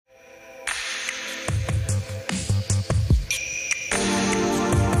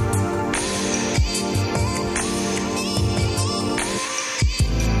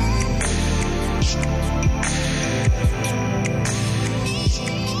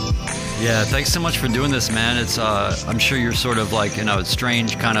Yeah, thanks so much for doing this, man. It's I'm sure you're sort of like,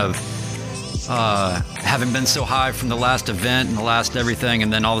 strange kind of having been so high from the last event and the last everything,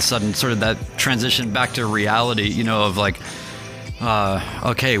 and then all of a sudden sort of that transition back to reality, of like,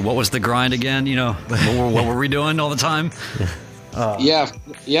 okay, what was the grind again? What were we doing all the time?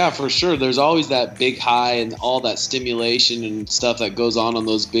 Yeah, for sure. There's always that big high and all that stimulation and stuff that goes on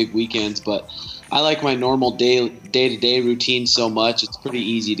those big weekends, but I like my normal day-to-day routine so much, it's pretty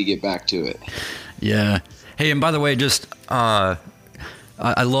easy to get back to it. Yeah. Hey, and by the way, just I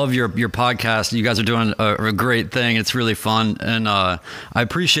love your podcast. You guys are doing a great thing. It's really fun, and I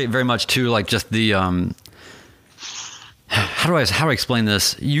appreciate very much too, like just the how do I explain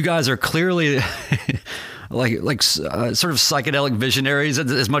this? You guys are clearly like sort of psychedelic visionaries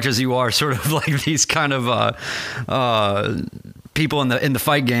as much as you are sort of like these kind of people in the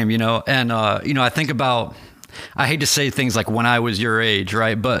fight game, and I think about, I hate to say things like when I was your age,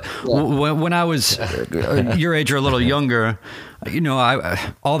 right? But when I was your age or a little younger,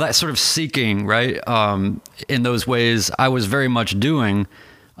 I all that sort of seeking, right? In those ways, I was very much doing.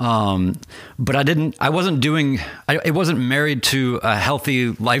 But I wasn't married to a healthy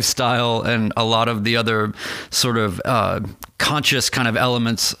lifestyle and a lot of the other sort of conscious kind of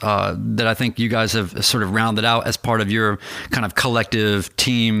elements that I think you guys have sort of rounded out as part of your kind of collective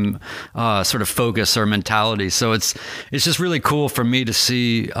team sort of focus or mentality. So it's just really cool for me to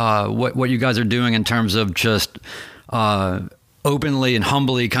see what you guys are doing in terms of just openly and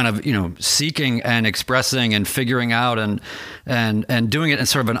humbly kind of, seeking and expressing and figuring out and doing it in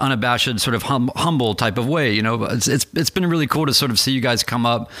sort of an unabashed sort of humble type of way. It's been really cool to sort of see you guys come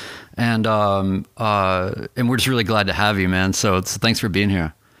up, and we're just really glad to have you, man. So thanks for being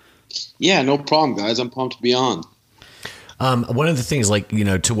here. Yeah, no problem, guys. I'm pumped to be on. One of the things,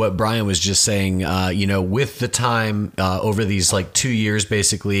 to what Brian was just saying, with the time over these 2 years,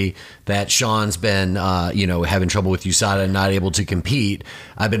 basically, that Sean's been, having trouble with USADA and not able to compete,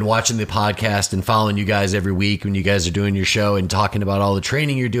 I've been watching the podcast and following you guys every week when you guys are doing your show and talking about all the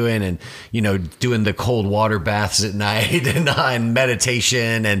training you're doing and, doing the cold water baths at night and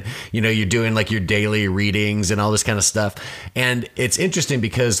meditation and, you're doing your daily readings and all this kind of stuff. And it's interesting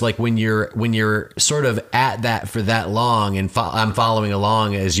because when you're sort of at that for that long, and I'm following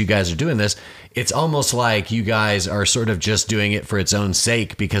along as you guys are doing this, it's almost like you guys are sort of just doing it for its own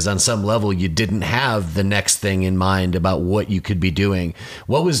sake, because on some level you didn't have the next thing in mind about what you could be doing.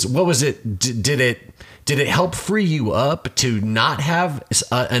 What was it? Did it help free you up to not have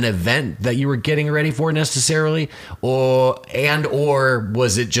an event that you were getting ready for necessarily, or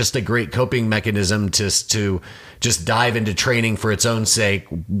was it just a great coping mechanism to just dive into training for its own sake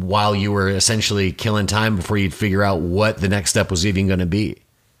while you were essentially killing time before you'd figure out what the next step was even going to be?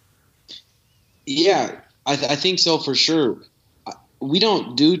 Yeah, I think so for sure. We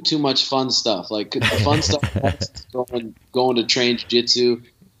don't do too much fun stuff. Fun stuff going to train jiu-jitsu,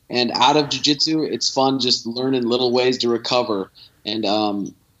 and out of jiu-jitsu, it's fun just learning little ways to recover. And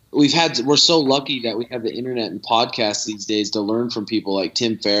we're so lucky that we have the internet and podcasts these days to learn from people like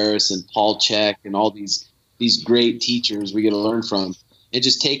Tim Ferriss and Paul Chek and all these great teachers we get to learn from, and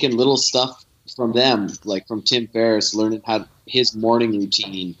just taking little stuff from them, like from Tim Ferriss, learning how his morning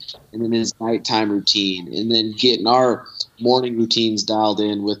routine and then his nighttime routine, and then getting our morning routines dialed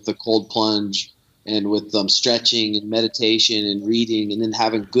in with the cold plunge and with stretching and meditation and reading, and then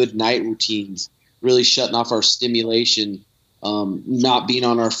having good night routines, really shutting off our stimulation, not being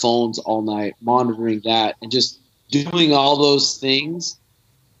on our phones all night, monitoring that, and just doing all those things,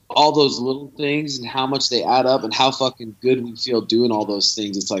 all those little things, and how much they add up and how fucking good we feel doing all those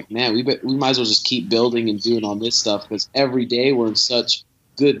things. It's like, man, we might as well just keep building and doing all this stuff, because every day we're in such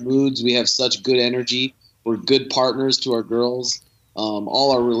good moods. We have such good energy. We're good partners to our girls.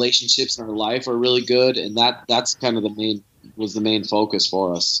 All our relationships in our life are really good. And that's kind of the main focus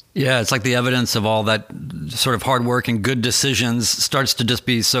for us. Yeah. It's like the evidence of all that sort of hard work and good decisions starts to just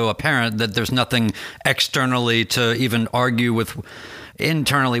be so apparent that there's nothing externally to even argue with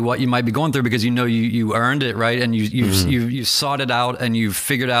internally what you might be going through, because you earned it, right? And you sought it out and you've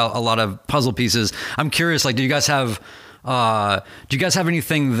figured out a lot of puzzle pieces. I'm curious, do you guys have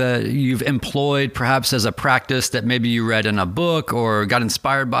anything that you've employed perhaps as a practice that maybe you read in a book or got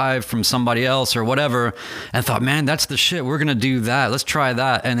inspired by from somebody else or whatever, and thought, man, that's the shit, we're gonna do that, let's try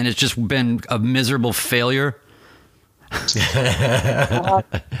that, and then it's just been a miserable failure?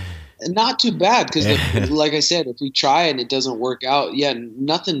 Not too bad, because like I said, if we try and it doesn't work out,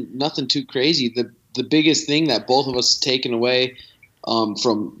 nothing too crazy. The biggest thing that both of us taken away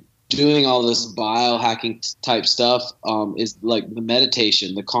from doing all this biohacking type stuff is like the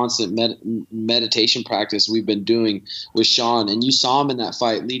meditation, the constant meditation practice we've been doing with Sean. And you saw him in that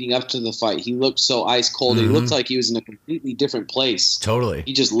fight leading up to the fight. He looked so ice cold. He looked like he was in a completely different place. Totally.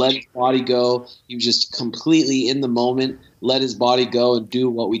 He just let his body go. He was just completely in the moment, let his body go and do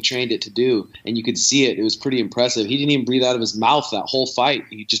what we trained it to do. And you could see it. It was pretty impressive. He didn't even breathe out of his mouth that whole fight.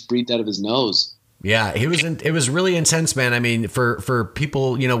 He just breathed out of his nose. Yeah, it was really intense, man. I mean, for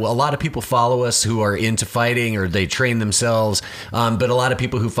people, you know, a lot of people follow us who are into fighting or they train themselves. But a lot of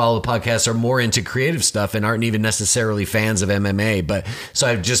people who follow the podcast are more into creative stuff and aren't even necessarily fans of MMA. But so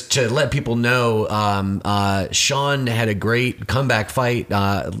I've just to let people know, Sean had a great comeback fight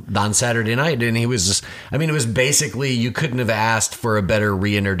on Saturday night. And he was just, I mean, it was basically, you couldn't have asked for a better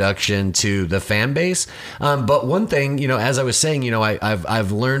reintroduction to the fan base. But one thing, you know, as I was saying, you know,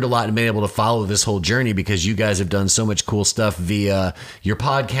 I've learned a lot and been able to follow this whole journey because you guys have done so much cool stuff via your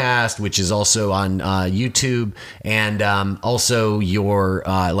podcast, which is also on YouTube, and also your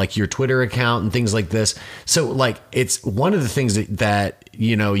like your Twitter account and things like this. So like it's one of the things that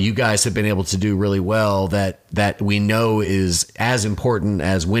you know you guys have been able to do really well that we know is as important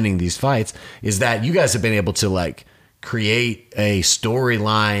as winning these fights is that you guys have been able to like create a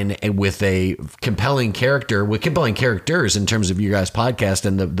storyline with a compelling character with compelling characters in terms of you guys' podcast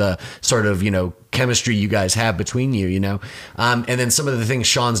and the sort of, you know, chemistry you guys have between you, you know, and then some of the things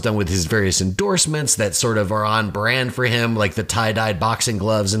Sean's done with his various endorsements that sort of are on brand for him, like the tie-dyed boxing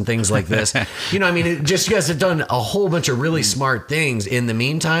gloves and things like this. You know, I mean, it just, you guys have done a whole bunch of really smart things in the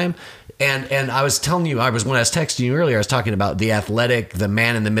meantime. And I was telling you, when I was texting you earlier, I was talking about The Athletic, the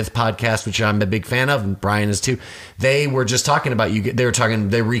Man and the Myth podcast, which I'm a big fan of, and Brian is too. They were just talking about you. They were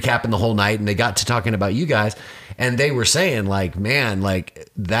recapping the whole night, and they got to talking about you guys. And they were saying, like, man, like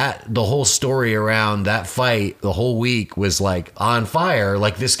that, the whole story around that fight the whole week was like on fire.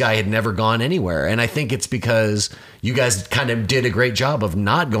 Like this guy had never gone anywhere. And I think it's because you guys kind of did a great job of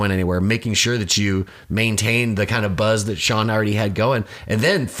not going anywhere, making sure that you maintained the kind of buzz that Sean already had going and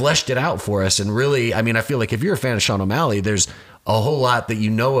then fleshed it out for us. And really, I mean, I feel like if you're a fan of Sean O'Malley, there's a whole lot that you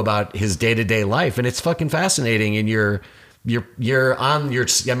know about his day-to-day life. And it's fucking fascinating. And you're on your,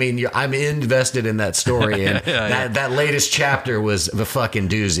 I mean, I'm invested in that story, and that latest chapter was the fucking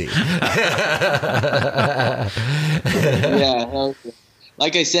doozy. Yeah,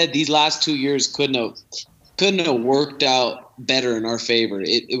 like I said, these last 2 years couldn't have worked out better in our favor.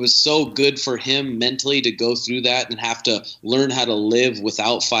 It was so good for him mentally to go through that and have to learn how to live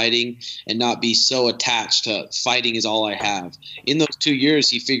without fighting and not be so attached to fighting is all I have. In those 2 years,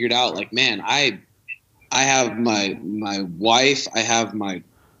 he figured out, like, man, I have my wife, I have my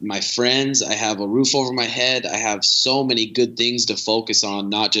friends, I have a roof over my head, I have so many good things to focus on,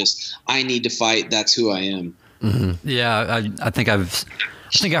 not just I need to fight, that's who I am. Mm-hmm. Yeah, I think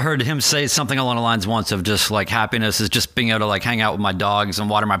I heard him say something along the lines once of just like happiness is just being able to like hang out with my dogs and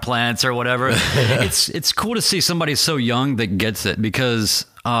water my plants or whatever. It's cool to see somebody so young that gets it because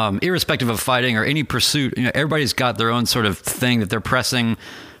irrespective of fighting or any pursuit, you know, everybody's got their own sort of thing that they're pressing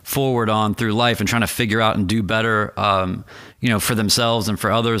forward on through life and trying to figure out and do better, you know, for themselves and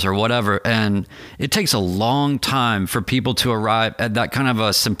for others or whatever. And it takes a long time for people to arrive at that kind of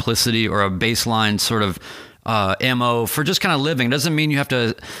a simplicity or a baseline sort of MO for just kind of living. It doesn't mean you have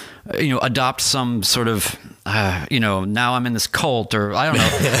to, you know, adopt some sort of, you know, now I'm in this cult or I don't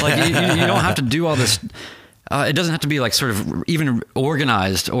know, like you don't have to do all this. It doesn't have to be like sort of even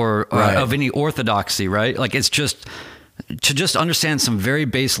organized or right. Of any orthodoxy, right? Like it's just to just understand some very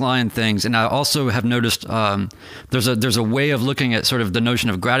baseline things. And I also have noticed there's a way of looking at sort of the notion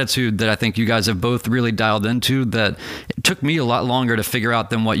of gratitude that I think you guys have both really dialed into that it took me a lot longer to figure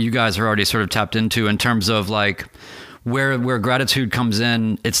out than what you guys are already sort of tapped into in terms of like where gratitude comes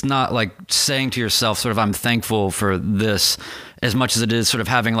in. It's not like saying to yourself sort of I'm thankful for this as much as it is sort of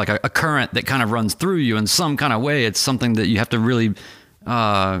having like a current that kind of runs through you in some kind of way. It's something that you have to really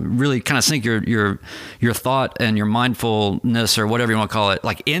kind of sink your thought and your mindfulness or whatever you want to call it,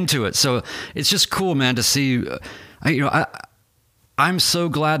 like into it. So it's just cool, man, to see, I'm so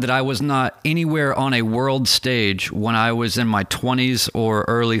glad that I was not anywhere on a world stage when I was in my 20s or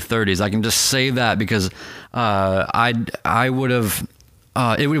early 30s. I can just say that because, I would have,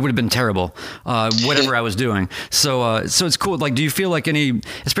 it would have been terrible, whatever I was doing. So it's cool. Like, do you feel like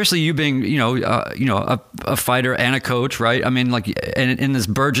especially you being, a fighter and a coach, right? I mean, like, in this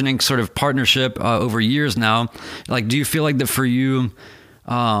burgeoning sort of partnership over years now, like, do you feel like that for you,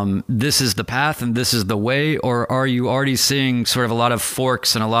 this is the path and this is the way, or are you already seeing sort of a lot of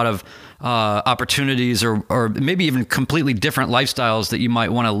forks and a lot of opportunities or maybe even completely different lifestyles that you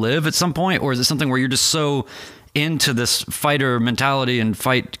might want to live at some point? Or is it something where you're just so into this fighter mentality and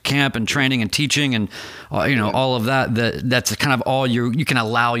fight camp and training and teaching and all of that's kind of all you can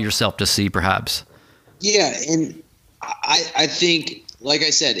allow yourself to see, perhaps. Yeah, and I think, like I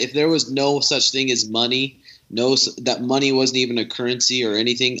said, if there was no such thing as money, that money wasn't even a currency or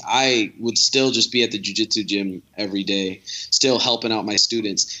anything, I would still just be at the jiu-jitsu gym every day, still helping out my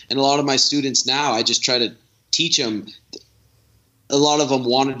students. And a lot of my students now, I just try to teach them. A lot of them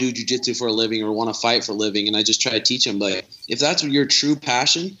want to do jiu-jitsu for a living or want to fight for a living, and I just try to teach them, like, if that's your true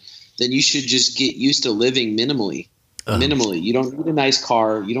passion, then you should just get used to living minimally. Minimally. You don't need a nice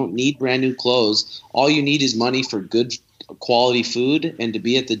car. You don't need brand new clothes. All you need is money for good quality food and to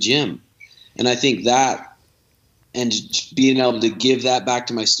be at the gym. And I think that, and being able to give that back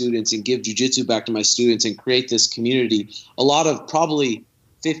to my students and give jiu-jitsu back to my students and create this community. A lot of, probably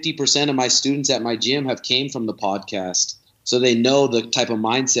 50% of my students at my gym have came from the podcast. So they know the type of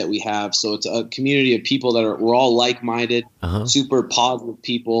mindset we have. So it's a community of people we're all like-minded, super positive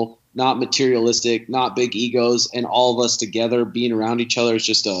people, not materialistic, not big egos, and all of us together being around each other is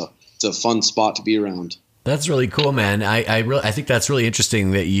just it's a fun spot to be around. That's really cool, man. I think that's really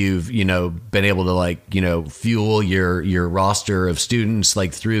interesting that you've, been able to fuel your roster of students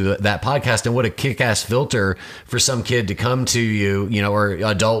through that podcast, and what a kick-ass filter for some kid to come to you, or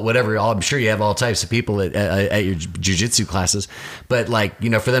adult, whatever. I'm sure you have all types of people at your jiu-jitsu classes, but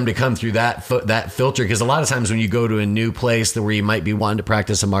for them to come through that filter, because a lot of times when you go to a new place where you might be wanting to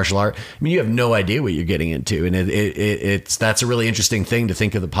practice a martial art, I mean, you have no idea what you're getting into, and that's a really interesting thing to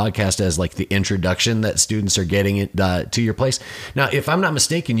think of the podcast as the introduction that students are getting it to your place. Now, if I'm not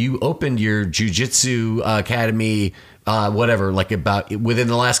mistaken, you opened your jiu-jitsu academy, about within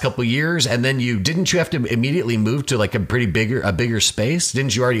the last couple of years, and then didn't you have to immediately move to a bigger space?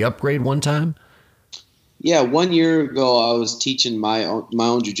 Didn't you already upgrade one time? Yeah, 1 year ago, I was teaching my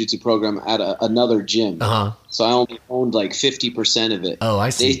own jiu-jitsu program at another gym. So I only owned 50% of it. Oh, I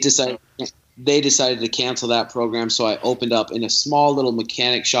see. They decided to cancel that program, so I opened up in a small little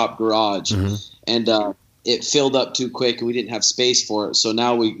mechanic shop garage, and it filled up too quick, and we didn't have space for it. So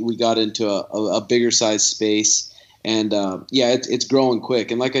now we got into a bigger size space, and it's growing quick.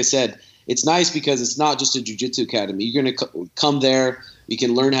 And like I said, it's nice because it's not just a jiu-jitsu academy. You're going to come there. You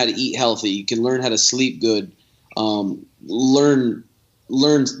can learn how to eat healthy. You can learn how to sleep good. Learn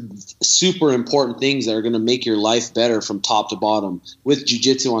super important things that are going to make your life better from top to bottom with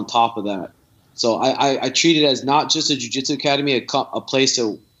jiu-jitsu on top of that. So I treat it as not just a jiu-jitsu academy, a place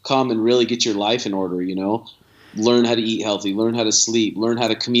to come and really get your life in order, learn how to eat healthy, learn how to sleep, learn how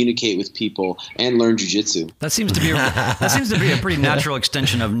to communicate with people, and learn jiu-jitsu. That seems to be a pretty natural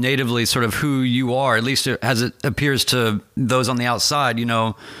extension of natively sort of who you are, at least as it appears to those on the outside.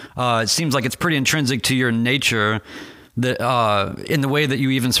 It seems like it's pretty intrinsic to your nature, that in the way that you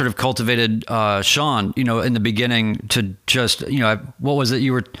even sort of cultivated Sean, in the beginning, to just, what was it?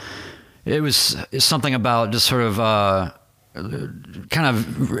 It was something about just sort of kind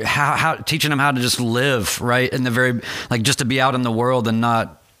of how teaching him how to just live, right? In the very, just to be out in the world and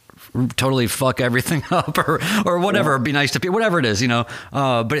not totally fuck everything up or whatever, be nice to people, whatever it is,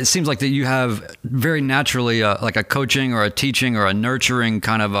 but it seems like that you have very naturally a coaching or a teaching or a nurturing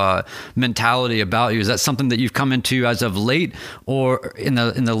kind of mentality about you. Is that something that you've come into as of late, or in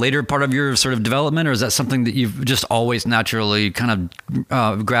the later part of your sort of development, or is that something that you've just always naturally kind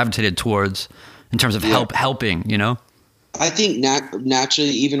of gravitated towards in terms of helping, I think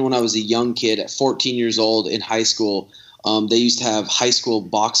naturally, even when I was a young kid at 14 years old in high school, they used to have high school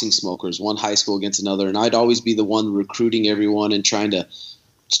boxing smokers, one high school against another, and I'd always be the one recruiting everyone and trying to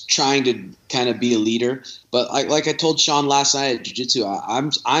kind of be a leader. But like I told Sean last night at jiu-jitsu,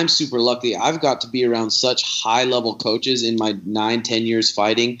 I'm super lucky. I've got to be around such high-level coaches in my 9-10 years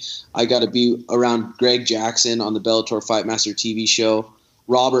fighting. I got to be around Greg Jackson on the Bellator Fight Master TV show.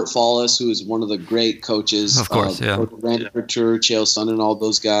 Robert Follis, who is one of the great coaches, of course, Randy Couture, Chael Sonnen, and all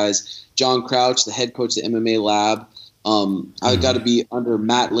those guys. John Crouch, the head coach of the MMA Lab. I've got to be under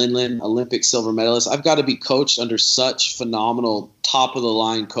Matt Lindland, Olympic silver medalist. I've got to be coached under such phenomenal, top of the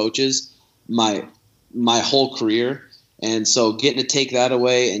line coaches my whole career. And so getting to take that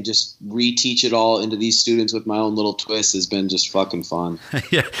away and just reteach it all into these students with my own little twist has been just fucking fun.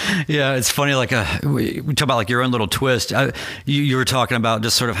 Yeah. It's funny. We talk about your own little twist. You were talking about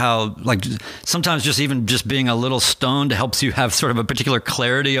just sort of how sometimes just being a little stoned helps you have sort of a particular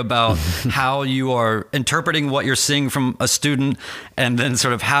clarity about how you are interpreting what you're seeing from a student, and then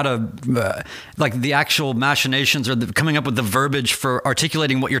sort of how to the actual machinations or coming up with the verbiage for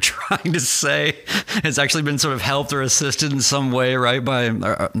articulating what you're trying to say has actually been sort of helped or assisted in some way, right, by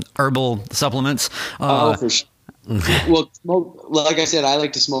herbal supplements. For sure. Well, like I said, I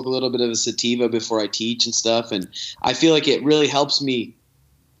like to smoke a little bit of a sativa before I teach and stuff, and I feel like it really helps me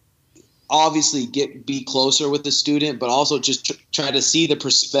obviously be closer with the student, but also just try to see the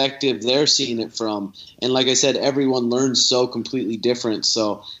perspective they're seeing it from. And like I said, everyone learns so completely different,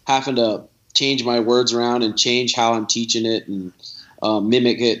 so having to change my words around and change how I'm teaching it and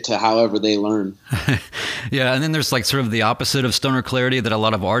mimic it to however they learn. Yeah, and then there's like sort of the opposite of stoner clarity that a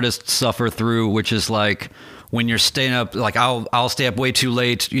lot of artists suffer through, which is like when you're staying up, like I'll stay up way too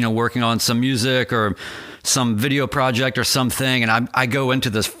late, working on some music or some video project or something, and I go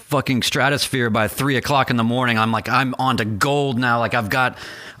into this fucking stratosphere by 3 o'clock in the morning. I'm like, I'm on to gold now. Like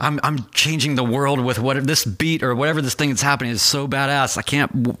I'm changing the world with what this beat or whatever this thing that's happening is so badass.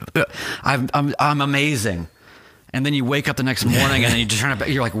 I'm amazing. And then you wake up the next morning and you just turn it back.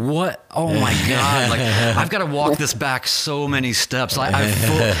 You're like, what? Oh my God. Like, I've got to walk this back so many steps.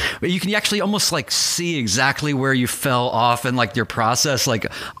 You can actually almost like see exactly where you fell off and like your process.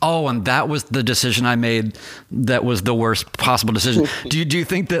 Like, oh, and that was the decision I made. That was the worst possible decision. Do you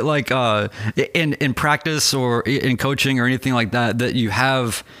think that like in practice or in coaching or anything like that, that you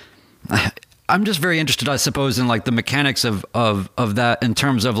have, I'm just very interested, I suppose, in like the mechanics of that in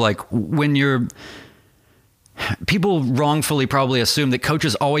terms of like when you're, people wrongfully probably assume that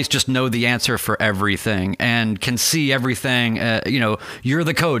coaches always just know the answer for everything and can see everything. You're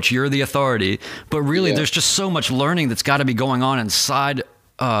the coach, you're the authority, but really there's just so much learning that's got to be going on inside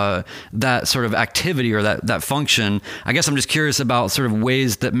that sort of activity or that function. I guess I'm just curious about sort of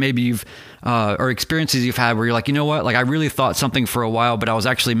ways that maybe you've or experiences you've had where you're like, you know what, like I really thought something for a while, but I was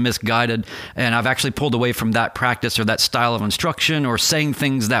actually misguided, and I've actually pulled away from that practice or that style of instruction or saying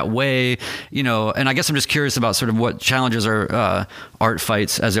things that way, and I guess I'm just curious about sort of what challenges or art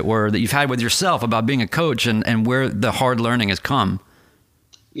fights, as it were, that you've had with yourself about being a coach and where the hard learning has come.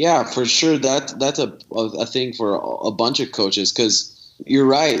 Yeah, for sure. That's a thing for a bunch of coaches, because you're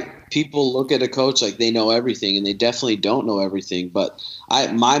right. People look at a coach like they know everything, and they definitely don't know everything. But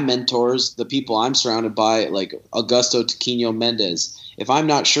my mentors, the people I'm surrounded by, like Augusto Taquino Mendez, if I'm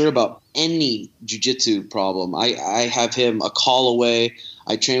not sure about any jiu-jitsu problem, I have him a call away.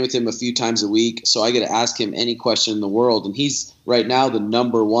 I train with him a few times a week, so I get to ask him any question in the world. And he's right now the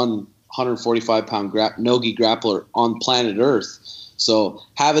number one 145-pound no-gi grappler on planet Earth. So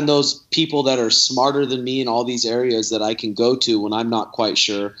having those people that are smarter than me in all these areas that I can go to when I'm not quite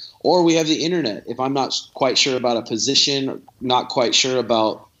sure, or we have the internet. If I'm not quite sure about a position, not quite sure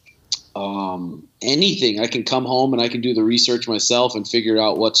about anything, I can come home and I can do the research myself and figure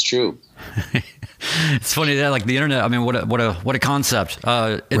out what's true. It's funny that like the internet, I mean, what a concept.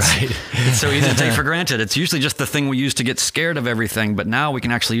 It's so easy to take for granted. It's usually just the thing we use to get scared of everything, but now we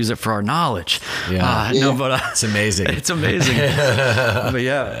can actually use it for our knowledge. It's amazing. It's amazing. But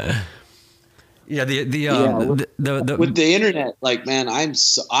yeah. Yeah, with the internet, like, man,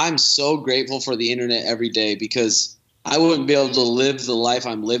 I'm so grateful for the internet every day, because I wouldn't be able to live the life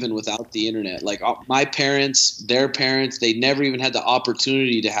I'm living without the internet. Like my parents, their parents, they never even had the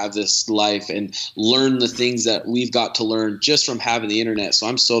opportunity to have this life and learn the things that we've got to learn just from having the internet. So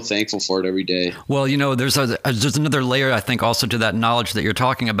I'm so thankful for it every day. Well, there's another layer, I think, also to that knowledge that you're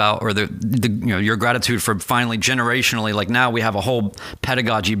talking about, or your gratitude for finally generationally, like now we have a whole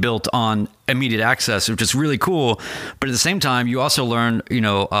pedagogy built on immediate access, which is really cool. But at the same time, you also learn,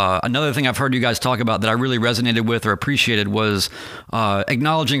 another thing I've heard you guys talk about that I really resonated with or appreciated was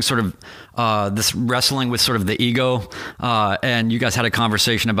acknowledging sort of this wrestling with sort of the ego. And you guys had a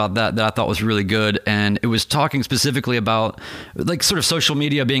conversation about that I thought was really good. And it was talking specifically about like sort of social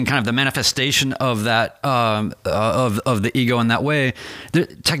media being kind of the manifestation of that, of the ego in that way. The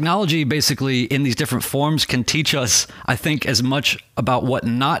technology basically in these different forms can teach us, I think, as much about what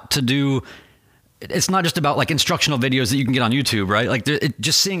not to do. It's not just about like instructional videos that you can get on YouTube, right? Like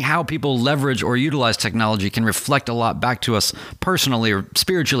just seeing how people leverage or utilize technology can reflect a lot back to us personally or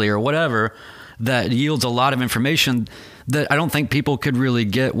spiritually or whatever, that yields a lot of information that I don't think people could really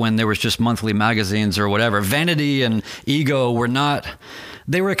get when there was just monthly magazines or whatever. Vanity and ego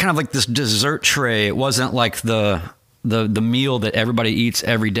they were kind of like this dessert tray. It wasn't like the meal that everybody eats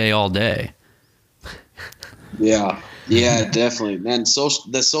every day, all day. Yeah, definitely, man.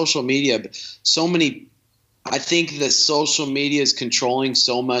 The social media, I think that social media is controlling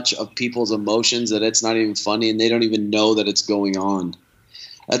so much of people's emotions that it's not even funny, and they don't even know that it's going on.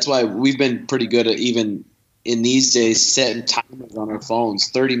 That's why we've been pretty good at even in these days setting timers on our phones,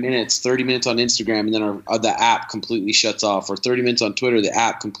 30 minutes on Instagram, and then the app completely shuts off, or 30 minutes on Twitter, the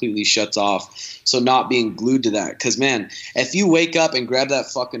app completely shuts off. So not being glued to that. Because, man, if you wake up and grab that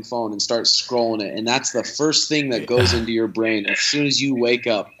fucking phone and start scrolling it, and that's the first thing that goes into your brain as soon as you wake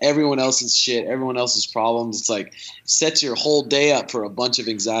up, everyone else's shit, everyone else's problems, it's like sets your whole day up for a bunch of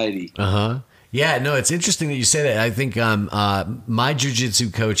anxiety. Yeah, no, it's interesting that you say that. I think my jiu-jitsu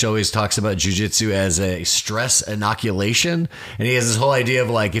coach always talks about jiu-jitsu as a stress inoculation. And he has this whole idea of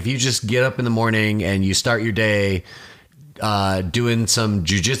like, if you just get up in the morning and you start your day doing some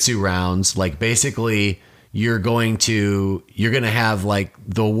jiu-jitsu rounds, like basically you're going to have like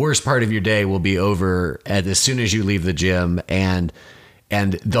the worst part of your day will be over as soon as you leave the gym, and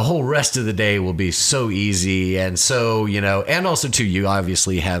the whole rest of the day will be so easy. And so, and also too, you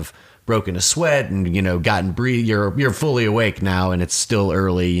obviously have broken a sweat and gotten breathe. You're fully awake now, and it's still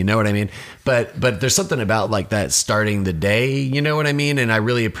early. You know what I mean? But there's something about like that starting the day. You know what I mean? And I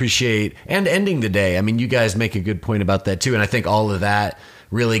really appreciate and ending the day. I mean, you guys make a good point about that too. And I think all of that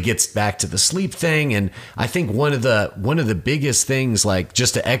really gets back to the sleep thing. And I think one of the biggest things, like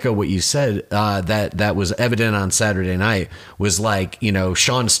just to echo what you said, that was evident on Saturday night was like,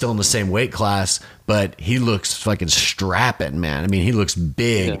 Sean's still in the same weight class, but he looks fucking strapping, man. I mean, he looks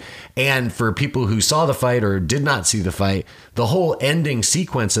big. Yeah. And for people who saw the fight or did not see the fight, the whole ending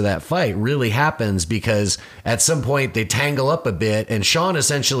sequence of that fight really happens because at some point they tangle up a bit, and Sean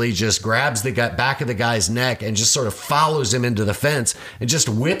essentially just grabs the back of the guy's neck and just sort of follows him into the fence and just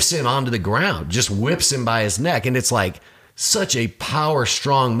whips him onto the ground, just whips him by his neck. And it's like such a power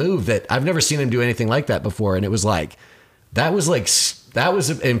strong move that I've never seen him do anything like that before. And it was like, that was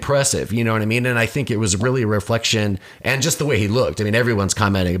impressive. You know what I mean? And I think it was really a reflection, and just the way he looked. I mean, everyone's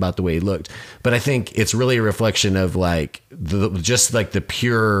commenting about the way he looked, but I think it's really a reflection of like the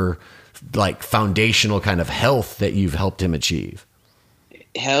pure, like foundational kind of health that you've helped him achieve.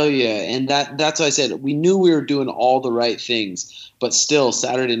 Hell yeah. And that's why I said we knew we were doing all the right things, but still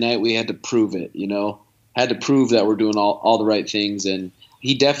Saturday night we had to prove it, had to prove that we're doing all the right things. And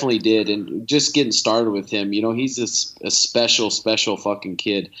he definitely did. And just getting started with him, he's a special fucking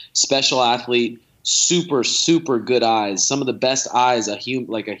kid, special athlete, super, super good eyes. Some of the best eyes a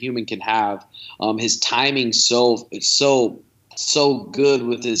human can have. His timing so good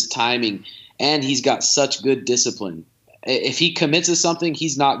with his timing, and he's got such good discipline. If he commits to something,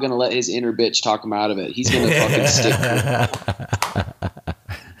 he's not going to let his inner bitch talk him out of it. He's going to fucking stick to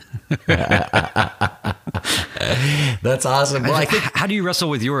it. That's awesome. Well, how do you wrestle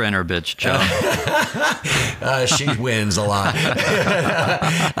with your inner bitch, Joe? She wins a lot.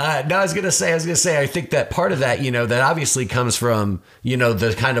 No, I was gonna say, I think that part of that, that obviously comes from,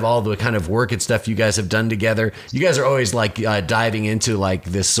 the kind of all the kind of work and stuff you guys have done together. You guys are always like diving into like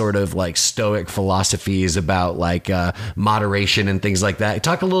this sort of like stoic philosophies about like moderation and things like that.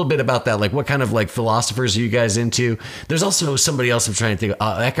 Talk a little bit about that. Like, what kind of like philosophers are you guys into? There's also somebody else I'm trying to think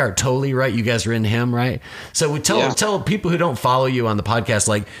of, Eckhart Tolle, right? You guys are in him, right? So we tell people who don't follow you on the podcast,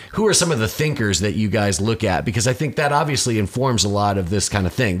 like, who are some of the thinkers that you guys look at? Because I think that obviously informs a lot of this kind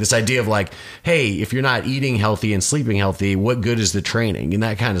of thing. This idea of like, hey, if you're not eating healthy and sleeping healthy, what good is the training and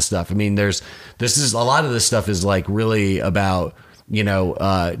that kind of stuff? I mean, a lot of this stuff is like really about,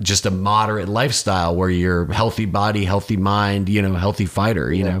 just a moderate lifestyle where you're healthy body, healthy mind, healthy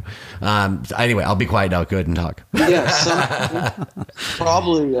fighter, Anyway, I'll be quiet now. Go ahead and talk. Yeah.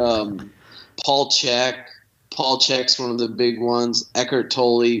 Probably Paul Chek. Paul Chek's one of the big ones. Eckhart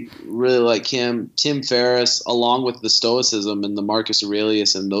Tolle, really like him. Tim Ferriss, along with the Stoicism and the Marcus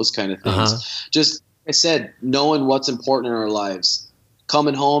Aurelius and those kind of things. Just, like I said, knowing what's important in our lives.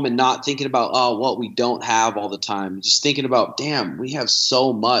 Coming home and not thinking about, what we don't have all the time. Just thinking about, damn, we have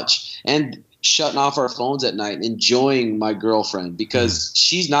so much. And shutting off our phones at night and enjoying my girlfriend, because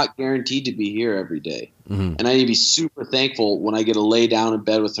she's not guaranteed to be here every day. Mm-hmm. And I need to be super thankful when I get to lay down in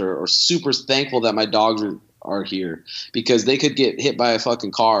bed with her, or super thankful that my dogs are here, because they could get hit by a fucking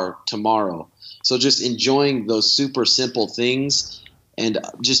car tomorrow. So just enjoying those super simple things and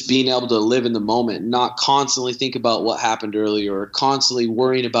just being able to live in the moment, not constantly think about what happened earlier or constantly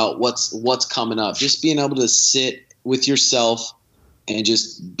worrying about what's coming up. Just being able to sit with yourself and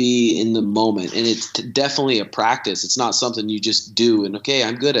just be in the moment. And it's definitely a practice. It's not something you just do and, okay,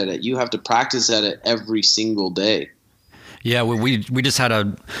 I'm good at it. You have to practice at it every single day. Yeah, we just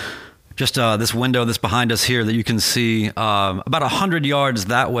had this window that's behind us here that you can see about 100 yards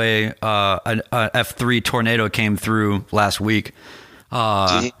that way. An F3 tornado came through last week.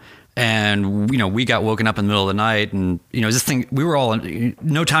 And, we got woken up in the middle of the night, and, this thing, we were all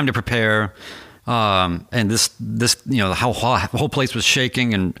no time to prepare. And this, the whole place was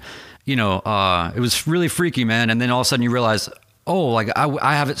shaking, and, it was really freaky, man. And then all of a sudden you realize, oh, like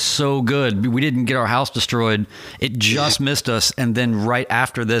I have it so good. We didn't get our house destroyed. It just missed us. And then right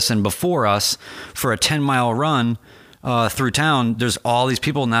after this and before us, for a 10-mile run through town, there's all these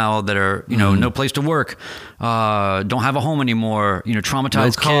people now that are, no place to work, don't have a home anymore,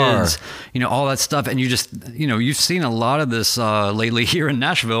 traumatized kids, all that stuff. And you just, you've seen a lot of this lately here in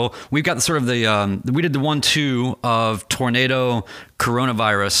Nashville. We've got sort of we did the 1-2 of tornado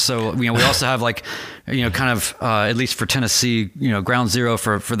coronavirus. So, we also have like, kind of, at least for Tennessee, ground zero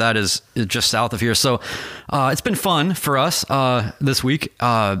for that is just south of here. So, it's been fun for us, this week.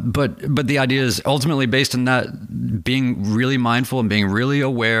 But the idea is ultimately based on that, being really mindful and being really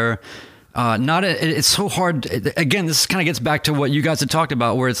aware. It's so hard. Again, this kind of gets back to what you guys had talked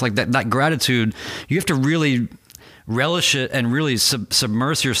about, where it's like that gratitude, you have to really relish it and really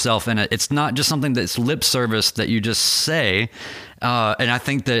submerge yourself in it. It's not just something that's lip service that you just say. And I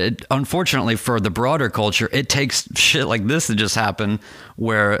think that unfortunately for the broader culture, it takes shit like this to just happen,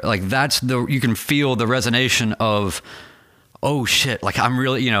 where like you can feel the resonation of, oh shit, like I'm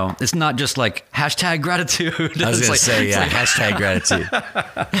really, it's not just like hashtag gratitude. I was going to say, yeah, hashtag gratitude.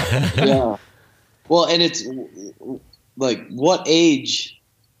 Yeah. Well, and it's like, what age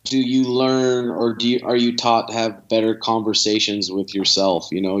do you learn, or are you taught to have better conversations with yourself,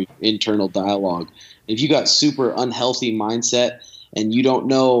 internal dialogue? If you got super unhealthy mindset and you don't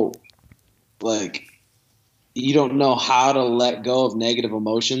know how to let go of negative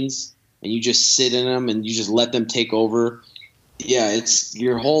emotions, and you just sit in them and you just let them take over, it's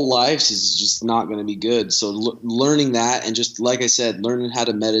your whole life is just not going to be good. So learning that, and just like I said, learning how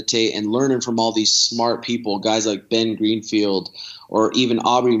to meditate and learning from all these smart people, guys like Ben Greenfield or even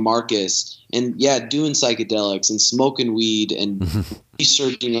Aubrey Marcus, and doing psychedelics and smoking weed and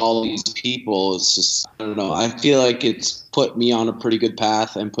researching all these people. It's just, I don't know. I feel like it's put me on a pretty good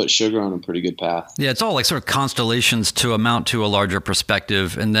path and put Sugar on a pretty good path. Yeah, it's all like sort of constellations to amount to a larger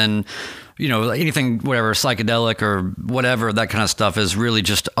perspective. And then, anything, whatever, psychedelic or whatever, that kind of stuff is really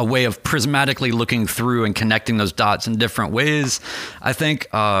just a way of prismatically looking through and connecting those dots in different ways, I think.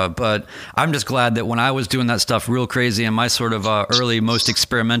 But I'm just glad that when I was doing that stuff real crazy in my sort of early, most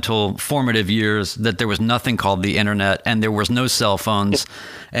experimental, formative years, that there was nothing called the internet and there was no cell phones,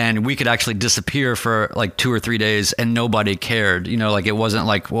 and we could actually disappear for like 2 or 3 days and nobody cared. Like it wasn't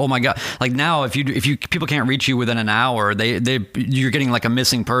like, oh my God, like now if you people can't reach you within an hour, you're getting like a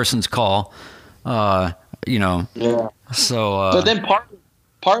missing persons call. Yeah. So, but then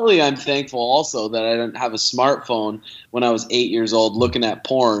partly I'm thankful also that I didn't have a smartphone when I was 8 years old looking at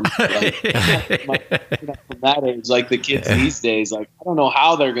porn. Like, from that age, like the kids these days, like I don't know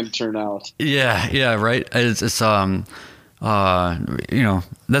how they're going to turn out. Yeah, right. It's that's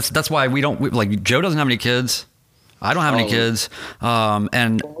why like Joe doesn't have any kids. I don't have any kids.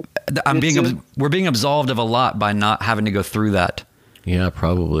 And we're being absolved of a lot by not having to go through that. Yeah,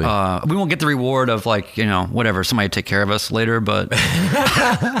 probably. We won't get the reward of like, whatever, somebody take care of us later, but.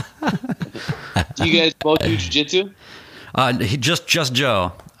 Do you guys both do jiu-jitsu? Just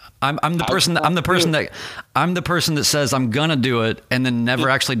Joe. I'm the person that says I'm gonna do it and then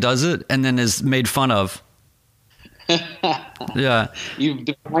never actually does it and then is made fun of. Yeah. You've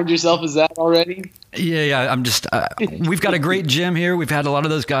defined yourself as that already? Yeah. I'm just, we've got a great gym here. We've had a lot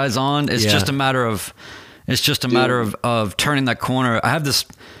of those guys on. It's just a matter of turning that corner. I have this,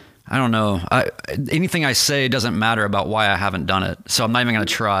 I don't know. Anything I say doesn't matter about why I haven't done it. So I'm not even going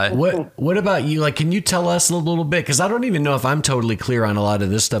to try. What about you? Like, can you tell us a little bit? Because I don't even know if I'm totally clear on a lot of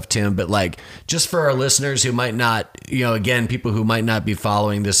this stuff, Tim. But like, just for our listeners who might not, again, people who might not be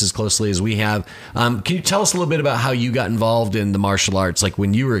following this as closely as we have, can you tell us a little bit about how you got involved in the martial arts, like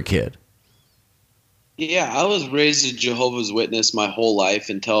when you were a kid? Yeah, I was raised a Jehovah's Witness my whole life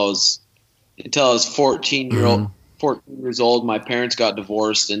until I was 14 years old. My parents got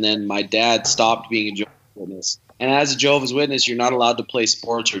divorced, and then my dad stopped being a Jehovah's Witness. And as a Jehovah's Witness, you're not allowed to play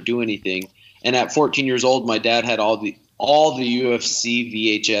sports or do anything. And at 14 years old, my dad had all the UFC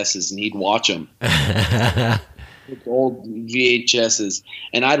VHSs, and he'd watch them. Old VHSs,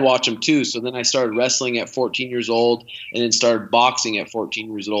 and I'd watch them too. So then I started wrestling at 14 years old, and then started boxing at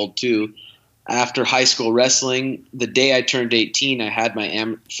 14 years old too. After high school wrestling, the day I turned 18, I had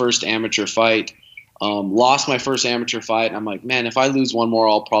my first amateur fight. Lost my first amateur fight. And I'm like, man, if I lose one more,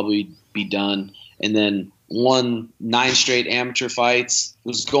 I'll probably be done. And then won 9 straight amateur fights.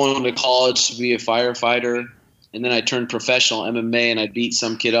 Was going to college to be a firefighter. And then I turned professional MMA, and I beat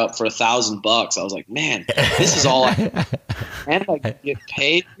some kid up for $1,000. I was like, man, this is all and I could get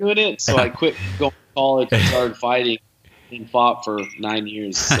paid doing it. So I quit going to college and started fighting. And fought for 9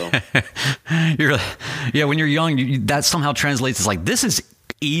 years. So when you're young, that somehow translates as like, this is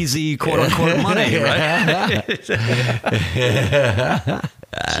easy quote unquote money, right? Sure.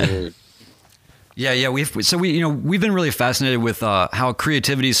 Yeah. We've been really fascinated with how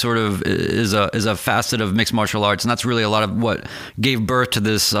creativity sort of is a facet of mixed martial arts, and that's really a lot of what gave birth to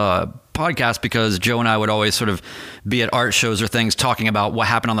this podcast, because Joe and I would always sort of be at art shows or things talking about what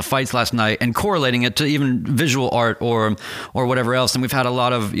happened on the fights last night and correlating it to even visual art or whatever else. And we've had a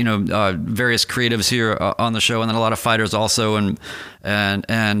lot of various creatives here on the show, and then a lot of fighters also,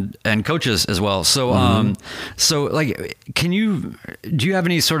 and coaches as well. So so like, do you have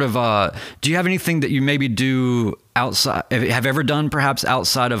any sort of do you have anything that you maybe do outside, have ever done perhaps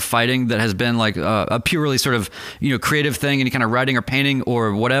outside of fighting, that has been like a purely sort of creative thing, any kind of writing or painting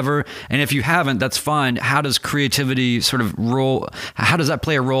or whatever? And if you haven't, that's fine. How does creativity sort of how does that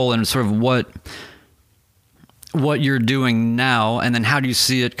play a role in sort of what you're doing now, and then how do you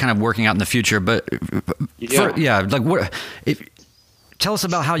see it kind of working out in the future? But tell us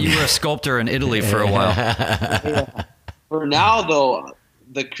about how you were a sculptor in Italy for a while. For now, though,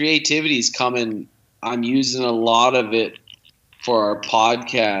 the creativity is coming. I'm using a lot of it for our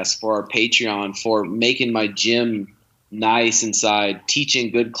podcast, for our Patreon, for making my gym nice inside, teaching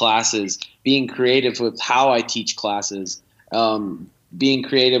good classes, being creative with how I teach classes, being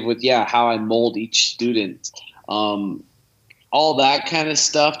creative with how I mold each student, all that kind of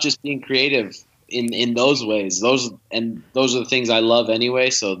stuff. Just being creative in those ways. Those are the things I love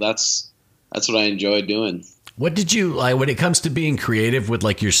anyway. So that's what I enjoy doing. What did you like when it comes to being creative with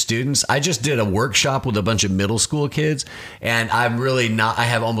like your students? I just did a workshop with a bunch of middle school kids, and I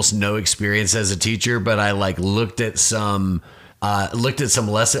have almost no experience as a teacher, but I like looked at some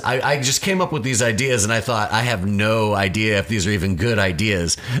lessons. I just came up with these ideas, and I thought, I have no idea if these are even good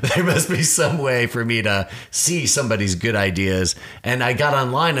ideas. There must be some way for me to see somebody's good ideas. And I got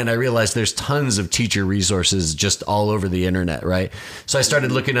online and I realized there's tons of teacher resources just all over the internet, right? So I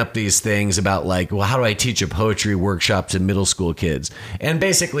started looking up these things about like, well, how do I teach a poetry workshop to middle school kids? And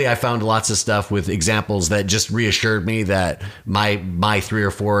basically I found lots of stuff with examples that just reassured me that my 3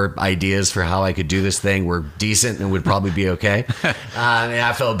 or 4 ideas for how I could do this thing were decent and would probably be okay. And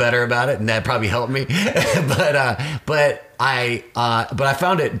I felt better about it, and that probably helped me. but I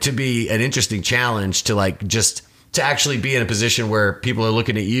found it to be an interesting challenge to like just to actually be in a position where people are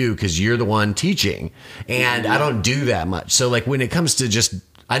looking at you because you're the one teaching, and I don't do that much. So like when it comes to just,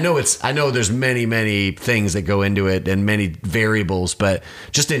 I know there's many things that go into it and many variables, but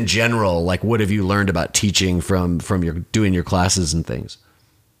just in general, like what have you learned about teaching from your doing your classes and things?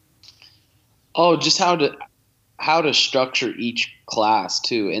 Oh, just how to structure each class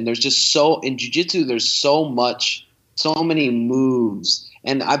too. And there's just in jiu-jitsu, there's so many moves.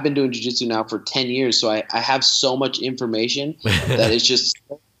 And I've been doing jiu-jitsu now for 10 years. So I have so much information that it's just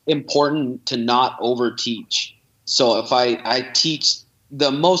important to not over teach. So if I teach,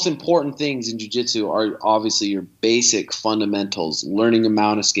 the most important things in jiu-jitsu are obviously your basic fundamentals, learning a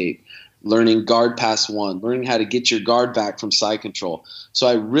mount escape, learning guard pass 1, learning how to get your guard back from side control. So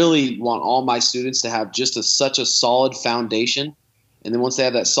I really want all my students to have just such a solid foundation. And then once they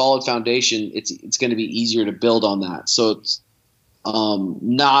have that solid foundation, it's going to be easier to build on that. So it's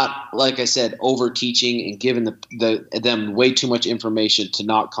not, like I said, over teaching and giving them way too much information to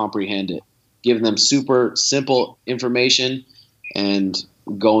not comprehend it. Giving them super simple information and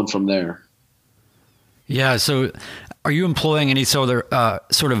going from there. Yeah. So are you employing any sort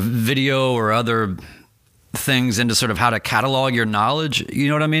of video or other things into sort of how to catalog your knowledge? You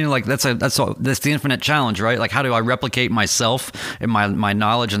know what I mean? Like that's the infinite challenge, right? Like how do I replicate myself and my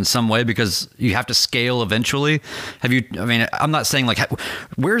knowledge in some way, because you have to scale eventually. I'm not saying like,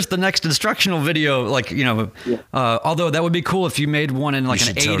 where's the next instructional video? Like, although that would be cool if you made one in like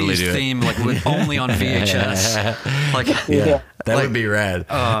an 80s totally theme, like with only on VHS. Like, that would be rad.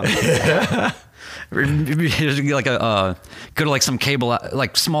 Like go to like some cable,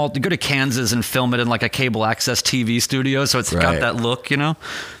 like small, go to Kansas and film it in like a cable access TV studio, so it's got that look,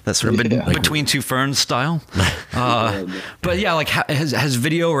 that sort of between two ferns style. But yeah, like has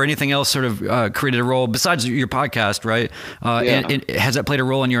video or anything else sort of created a role besides your podcast, right? Has that played a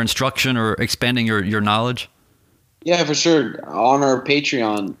role in your instruction or expanding your knowledge? Yeah, for sure. On our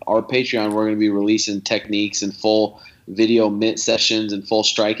Patreon, we're going to be releasing techniques and full video mitt sessions and full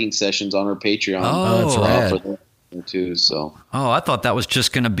striking sessions on our Patreon. Oh, that's rad. Too, so. Oh, I thought that was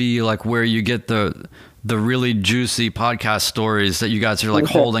just going to be like where you get the really juicy podcast stories that you guys are like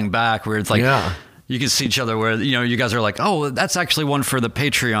holding back, where it's like you can see each other where, you guys are like, oh, that's actually one for the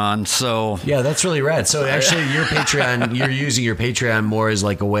Patreon. So yeah, that's really rad. So actually your Patreon, you're using your Patreon more as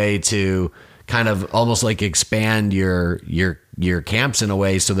like a way to kind of almost like expand your camps in a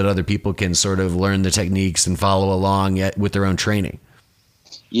way so that other people can sort of learn the techniques and follow along with their own training.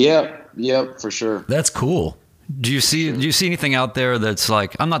 Yep, for sure. That's cool. Do you see anything out there that's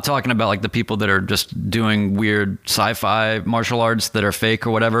like, I'm not talking about like the people that are just doing weird sci-fi martial arts that are fake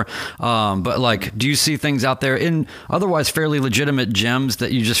or whatever, but like, do you see things out there in otherwise fairly legitimate gyms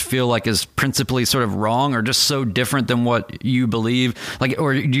that you just feel like is principally sort of wrong or just so different than what you believe? Like,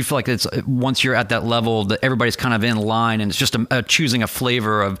 or do you feel like it's once you're at that level that everybody's kind of in line and it's just a choosing a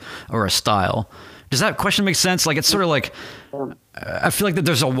flavor of or a style? Does that question make sense? Like, it's sort of like, I feel like that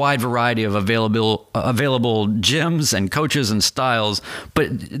there's a wide variety of available gyms and coaches and styles, but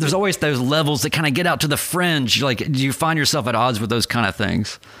there's always those levels that kind of get out to the fringe. Like, do you find yourself at odds with those kind of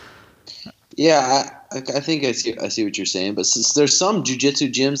things? Yeah, I think I see what you're saying, but there's some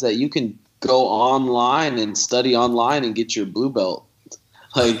jiu-jitsu gyms that you can go online and study online and get your blue belt.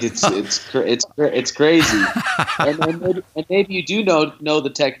 Like it's crazy, and maybe you do know the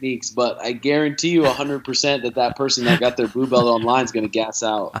techniques, but I guarantee you 100% that person that got their blue belt online is going to gas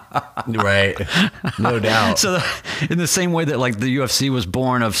out. Right, no doubt. So, in the same way that like the UFC was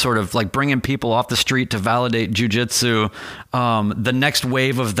born of sort of like bringing people off the street to validate jiu-jitsu, the next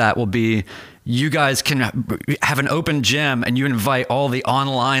wave of that will be, you guys can have an open gym and you invite all the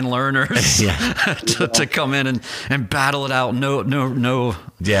online learners to come in and battle it out. No rules.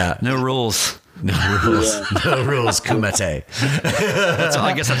 No rules. No rules. Kumite.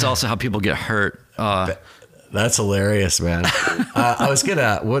 I guess that's also how people get hurt. That's hilarious, man. I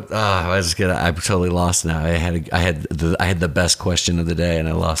totally lost now. I had the best question of the day and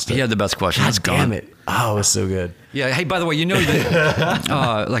I lost it. You had the best question. God damn it. Oh, it was so good. Yeah. Hey, by the way, you know that,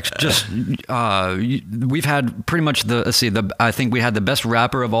 we've had pretty much I think we had the best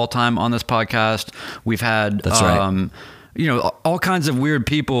rapper of all time on this podcast. We've had, that's right. All kinds of weird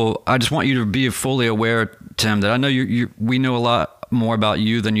people. I just want you to be fully aware, Tim, that I know we know a lot more about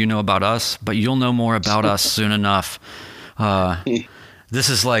you than you know about us, but you'll know more about us soon enough. This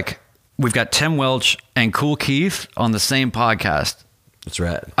is like, we've got Tim Welch and Cool Keith on the same podcast. That's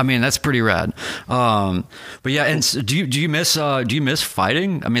rad. I mean, that's pretty rad. But yeah, and do you miss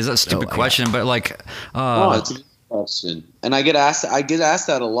fighting? I mean, it's a stupid question, but like, no, it's a good question, and I get asked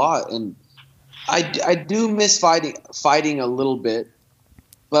that a lot, and I do miss fighting a little bit,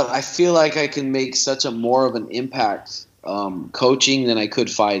 but I feel like I can make such a more of an impact coaching than I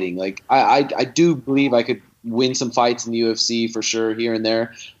could fighting. Like I do believe I could win some fights in the UFC for sure here and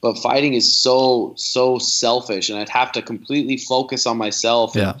there, but fighting is so selfish, and I'd have to completely focus on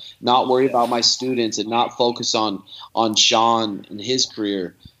myself and not worry about my students and not focus on Sean and his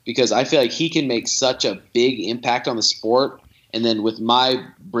career, because I feel like he can make such a big impact on the sport, and then with my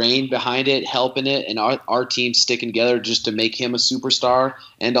brain behind it, helping it, and our team sticking together just to make him a superstar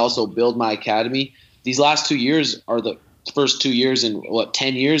and also build my academy. These last 2 years are the first 2 years in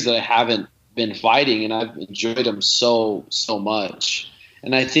 10 years that I haven't been fighting, and I've enjoyed them so much.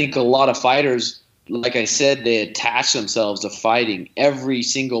 And I think a lot of fighters, like I said, they attach themselves to fighting. Every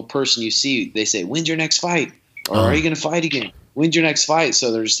single person you see, they say, when's your next fight? Or are you going to fight again? When's your next fight? So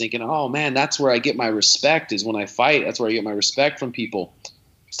they're just thinking, oh man, that's where I get my respect, is when I fight. That's where I get my respect from people.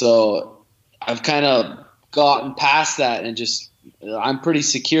 So I've kind of gotten past that, and just, I'm pretty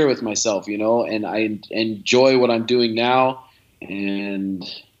secure with myself, and I enjoy what I'm doing now. And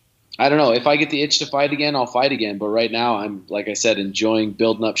I don't know, if I get the itch to fight again, I'll fight again. But right now, I'm, like I said, enjoying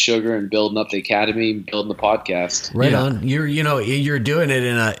building up Sugar and building up the academy and building the podcast. Right on. You're doing it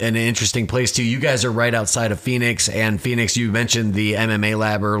in an interesting place too. You guys are right outside of Phoenix, and Phoenix, you mentioned the MMA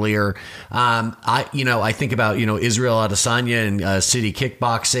lab earlier. I think about, Israel Adesanya and City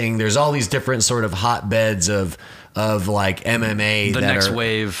Kickboxing. There's all these different sort of hotbeds of like MMA, the next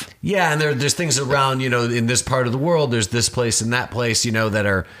wave. Yeah, and there's things around, in this part of the world, there's this place and that place, that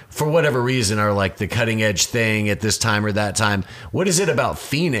are, for whatever reason, are like the cutting edge thing at this time or that time. What is it about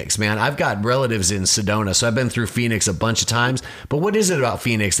Phoenix, man? I've got relatives in Sedona, so I've been through Phoenix a bunch of times. But what is it about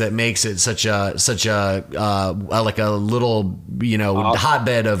Phoenix that makes it such a like a little,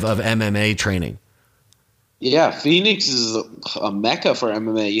 hotbed of MMA training? Yeah, Phoenix is a mecca for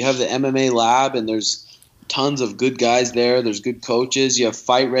MMA. You have the MMA lab, and there's tons of good guys there. There's good coaches. You have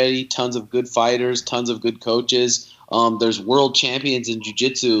Fight Ready, tons of good fighters, tons of good coaches. There's world champions in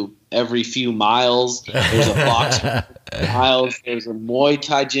jiu-jitsu every few miles. There's a boxing miles. There's a Muay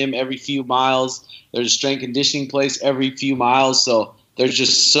Thai gym every few miles. There's a strength conditioning place every few miles. So there's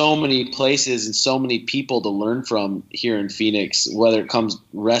just so many places and so many people to learn from here in Phoenix, whether it comes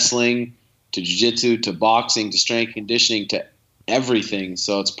wrestling to jiu-jitsu to boxing to strength conditioning to everything.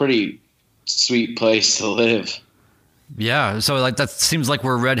 So it's pretty sweet place to live. Yeah, so like that seems like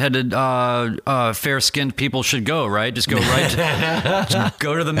where redheaded, fair-skinned people should go, right? Just go just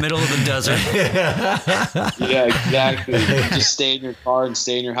go to the middle of the desert. Yeah, exactly. Just stay in your car and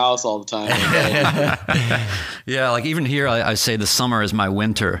stay in your house all the time. Yeah, like even here, I say the summer is my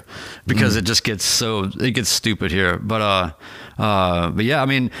winter because it just gets stupid here. But yeah, I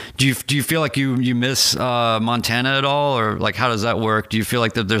mean, do you feel like you miss Montana at all, or like how does that work? Do you feel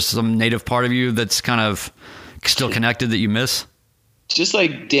like that there's some native part of you that's kind of still connected that you miss? Just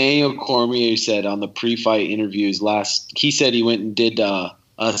like Daniel Cormier said on the pre-fight interviews he said he went and did a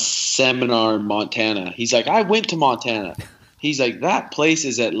seminar in Montana. He's like, I went to Montana. He's like, that place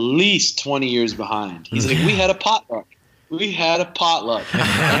is at least 20 years behind. He's like, we had a potluck. And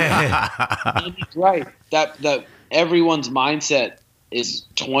he's right. That everyone's mindset is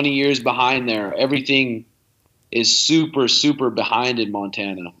 20 years behind there. Everything is super, super behind in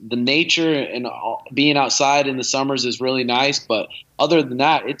Montana. The nature and being outside in the summers is really nice, but other than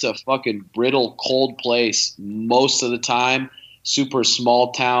that, it's a fucking brittle, cold place most of the time. Super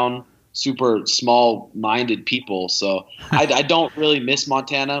small town, super small-minded people. So I don't really miss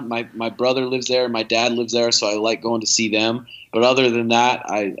Montana. My brother lives there, my dad lives there, so I like going to see them. But other than that,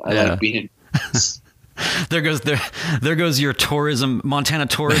 I like being There goes your Montana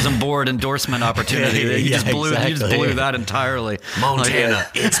Tourism Board endorsement opportunity. You just blew that entirely. Montana,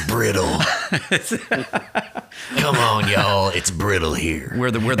 it's brittle. Come on, y'all, it's brittle here. Where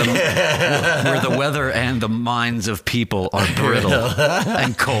the weather and the minds of people are brittle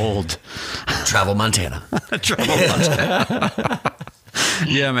and cold. Travel Montana.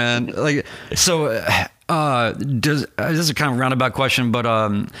 Yeah, man. Like so. This is a kind of roundabout question, but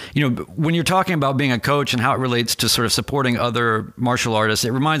when you're talking about being a coach and how it relates to sort of supporting other martial artists,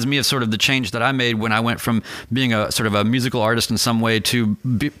 it reminds me of sort of the change that I made when I went from being a sort of a musical artist in some way to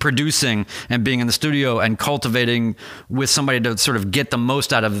producing and being in the studio and cultivating with somebody to sort of get the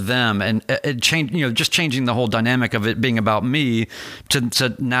most out of them, and it changed. Just changing the whole dynamic of it being about me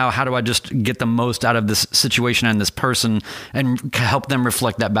to now how do I just get the most out of this situation and this person and help them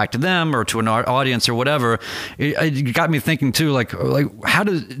reflect that back to them or to an audience or whatever. It got me thinking too, like how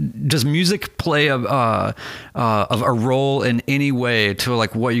does music play a role in any way to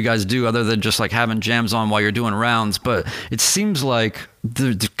like what you guys do other than just like having jams on while you're doing rounds? But it seems like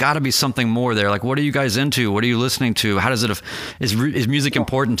there's got to be something more there. Like, what are you guys into? What are you listening to? How does is music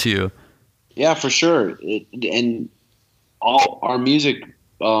important to you? Yeah, for sure. And all our music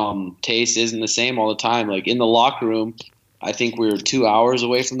taste isn't the same all the time. Like in the locker room, I think we were 2 hours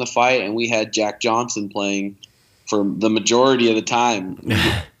away from the fight, and we had Jack Johnson playing for the majority of the time.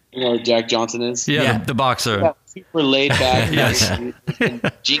 You know who Jack Johnson is? Yeah. The boxer. Yeah, super laid back. Yes.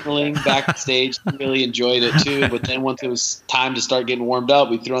 Jingling backstage. Really enjoyed it too. But then once it was time to start getting warmed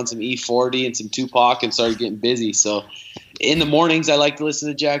up, we threw on some E40 and some Tupac and started getting busy. So in the mornings, I like to listen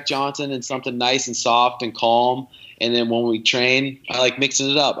to Jack Johnson and something nice and soft and calm. And then when we train, I like mixing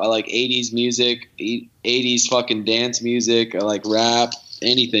it up. I like 80s music, 80s fucking dance music. I like rap,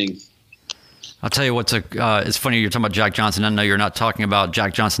 anything. I'll tell you what's it's funny you're talking about Jack Johnson. I know you're not talking about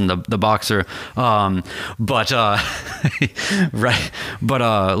Jack Johnson, the boxer, but right, but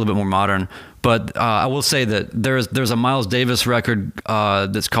a little bit more modern. But I will say that there's a Miles Davis record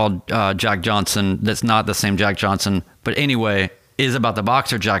that's called Jack Johnson. That's not the same Jack Johnson, but anyway, is about the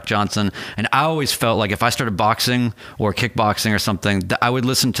boxer Jack Johnson. And I always felt like if I started boxing or kickboxing or something, I would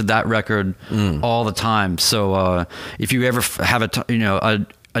listen to that record all the time. So if you ever have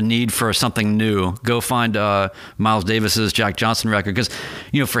a need for something new, go find Miles Davis's Jack Johnson record, because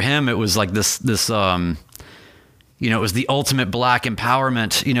for him it was like this it was the ultimate black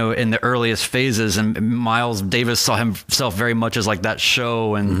empowerment, in the earliest phases. And Miles Davis saw himself very much as like that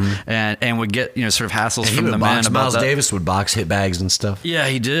show and would get, sort of hassles from the man about Miles that. Davis would box hit bags and stuff. Yeah,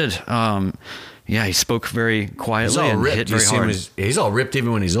 he did. He spoke very quietly and hit very hard. He's all ripped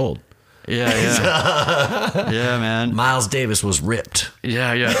even when he's old. Yeah. Yeah, man. Miles Davis was ripped.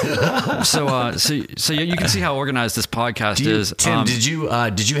 Yeah. So you can see how organized this podcast is. Tim, did you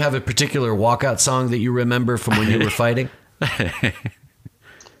have a particular walkout song that you remember from when you were fighting?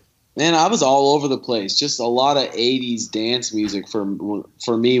 Man, I was all over the place. Just a lot of 80s dance music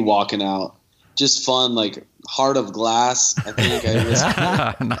for me walking out. Just fun, like Heart of Glass. I think I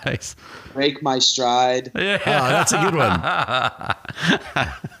listened. Nice. Break My Stride. Yeah, that's a good one.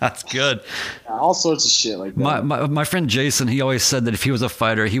 That's good. Yeah, all sorts of shit like that. My friend Jason, he always said that if he was a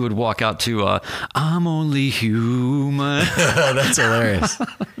fighter, he would walk out to "I'm Only Human." That's hilarious.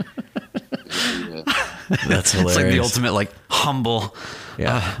 That's hilarious. It's like the ultimate like humble.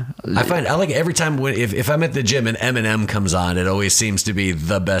 Yeah, I like every time if I'm at the gym and Eminem comes on, it always seems to be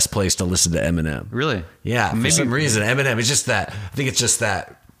the best place to listen to Eminem. Really? Yeah, for some reason, Eminem is just that. I think it's just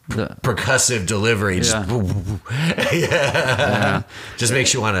that percussive delivery. Just, just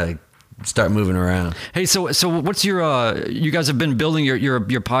makes you want to start moving around. Hey, so what's your you guys have been building your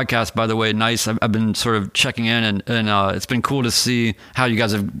podcast, by the way. Nice. I've been sort of checking in, and it's been cool to see how you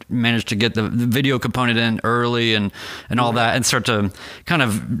guys have managed to get the video component in early and all that, and start to kind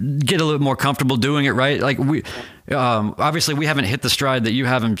of get a little more comfortable doing it, right? Like we obviously we haven't hit the stride that you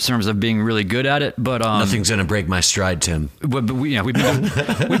have in terms of being really good at it, but nothing's gonna break my stride, Tim. But we've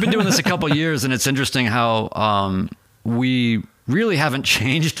been doing this a couple of years, and it's interesting how we really haven't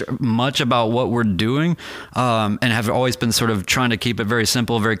changed much about what we're doing, and have always been sort of trying to keep it very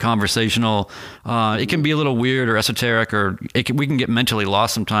simple, very conversational. It can be a little weird or esoteric, or we can get mentally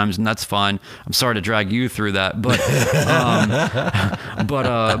lost sometimes, and that's fine. I'm sorry to drag you through that, but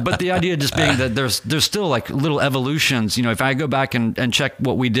but the idea just being that there's still like little evolutions. You know, if I go back and check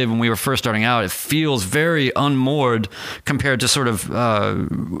what we did when we were first starting out, it feels very unmoored compared to sort of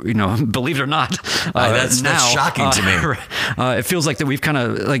believe it or not, that's shocking to me. It feels like that we've kind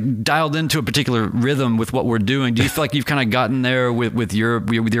of like dialed into a particular rhythm with what we're doing. Do you feel like you've kind of gotten there with your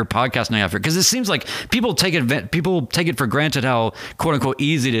podcasting effort? Because it seems like people take it for granted how quote unquote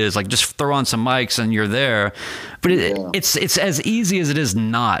easy it is. Like just throw on some mics and you're there. But it's as easy as it is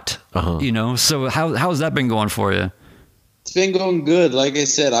not. You know. So how's that been going for you? It's been going good. Like I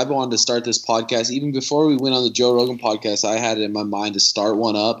said, I've wanted to start this podcast even before we went on the Joe Rogan podcast. I had it in my mind to start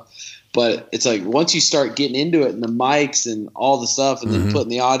one up. But it's like once you start getting into it and the mics and all the stuff and then putting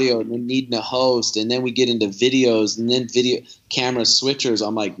the audio and then needing a host and then we get into videos and then video camera switchers,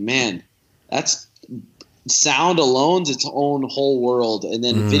 I'm like, man, that's sound alone's its own whole world. And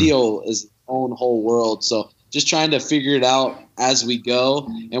then video is its own whole world. So just trying to figure it out as we go.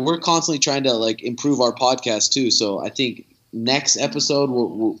 And we're constantly trying to like improve our podcast too. So I think next episode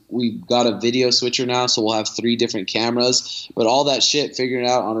we've got a video switcher now, so we'll have 3 different cameras, but all that shit figuring it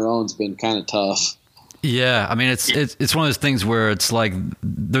out on our own has been kind of tough. Yeah, I mean it's one of those things where it's like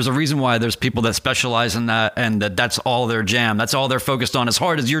there's a reason why there's people that specialize in that, and that's all their jam. That's all they're focused on. As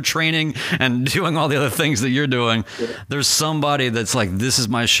hard as you're training and doing all the other things that you're doing, there's somebody that's like, this is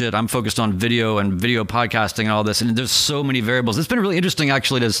my shit. I'm focused on video and video podcasting and all this. And there's so many variables. It's been really interesting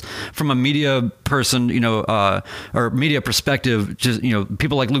actually, just from a media person, or media perspective, just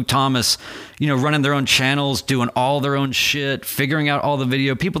people like Luke Thomas, running their own channels, doing all their own shit, figuring out all the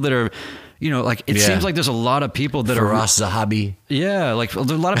video. People that are it seems like there's a lot of people that Firas Zahabi. Yeah, like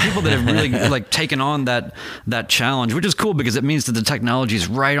there's a lot of people that have really like taken on that challenge, which is cool because it means that the technology is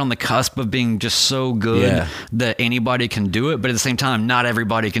right on the cusp of being just so good that anybody can do it. But at the same time, not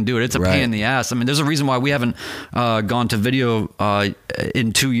everybody can do it. It's a pain in the ass. I mean, there's a reason why we haven't gone to video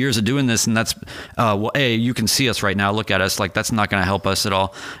in 2 years of doing this, and that's you can see us right now. Look at us. Like that's not going to help us at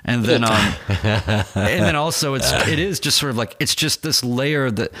all. And then and then also it is just sort of like it's just this layer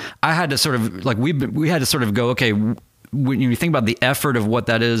that I had to sort of like we had to sort of go, okay, when you think about the effort of what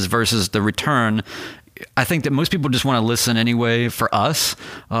that is versus the return, I think that most people just want to listen anyway for us.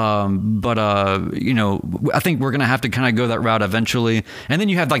 But I think we're going to have to kind of go that route eventually. And then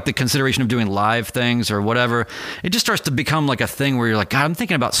you have like the consideration of doing live things or whatever. It just starts to become like a thing where you're like, God, I'm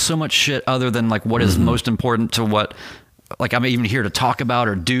thinking about so much shit other than like what is most important to what like I'm even here to talk about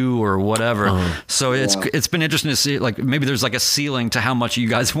or do or whatever. So it's been interesting to see, like maybe there's like a ceiling to how much you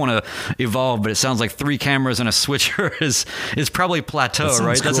guys want to evolve, but it sounds like 3 cameras and a switcher is probably plateau,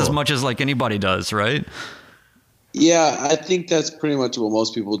 right? Cool. That's as much as like anybody does, right? Yeah, I think that's pretty much what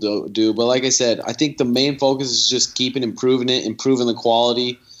most people do. But like I said, I think the main focus is just keeping improving the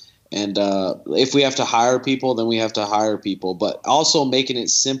quality. And if we have to hire people, then we have to hire people. But also making it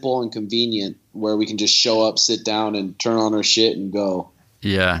simple and convenient where we can just show up, sit down, and turn on our shit and go.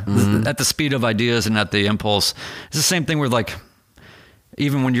 Yeah. At the speed of ideas and at the impulse. It's the same thing with like,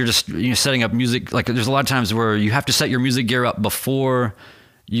 even when you're just setting up music, like there's a lot of times where you have to set your music gear up before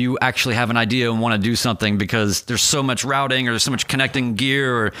you actually have an idea and want to do something because there's so much routing or there's so much connecting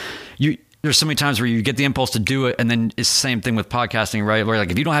gear or there's so many times where you get the impulse to do it, and then it's the same thing with podcasting, right? Where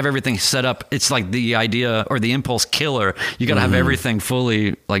like if you don't have everything set up, it's like the idea or the impulse killer. You got to have everything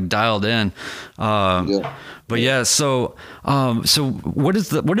fully like dialed in. But yeah, so what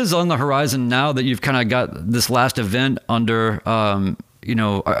is on the horizon now that you've kind of got this last event under?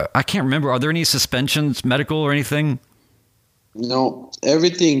 I can't remember. Are there any suspensions, medical or anything? No,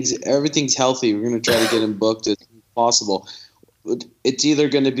 everything's healthy. We're going to try to get him booked as possible. It's either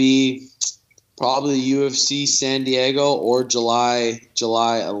going to be Probably UFC San Diego or July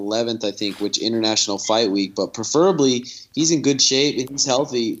 11th, I think, which International Fight Week. But preferably, he's in good shape and he's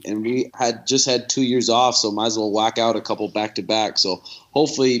healthy, and we just had 2 years off, so might as well whack out a couple back to back. So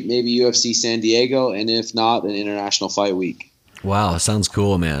hopefully, maybe UFC San Diego, and if not, then International Fight Week. Wow, sounds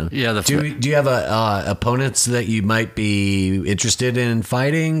cool, man. Yeah. Do you have opponents that you might be interested in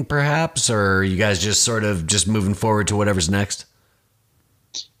fighting, perhaps, or are you guys just sort of just moving forward to whatever's next?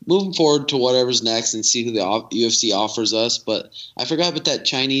 Moving forward to whatever's next and see who the UFC offers us. But I forgot what that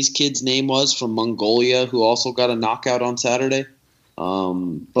Chinese kid's name was from Mongolia who also got a knockout on Saturday.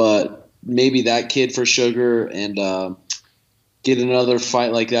 But maybe that kid for Sugar and get another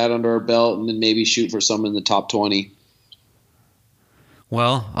fight like that under our belt, and then maybe shoot for someone in the top 20.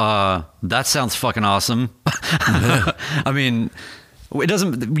 Well, that sounds fucking awesome. I mean, it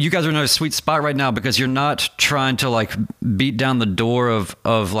doesn't. You guys are in a sweet spot right now because you're not trying to like beat down the door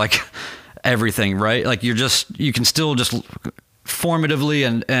of like everything, right? Like you can still just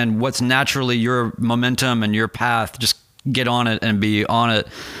formatively and what's naturally your momentum and your path, just get on it and be on it.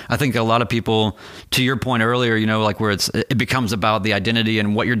 I think a lot of people, to your point earlier, you know, like where it becomes about the identity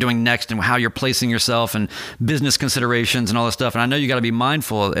and what you're doing next and how you're placing yourself and business considerations and all this stuff. And I know you got to be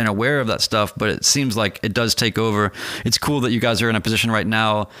mindful and aware of that stuff, but it seems like it does take over. It's cool that you guys are in a position right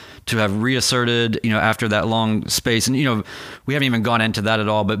now to have reasserted, you know, after that long space. And, you know, we haven't even gone into that at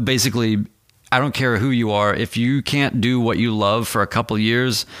all, but basically, I don't care who you are. If you can't do what you love for a couple of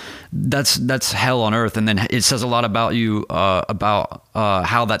years, that's hell on earth. And then it says a lot about you, about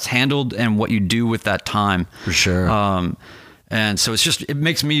how that's handled and what you do with that time. For sure. And so it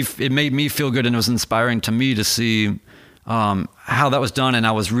made me feel good, and it was inspiring to me to see how that was done. And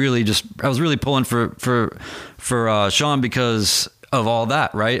I was really pulling for Sean because of all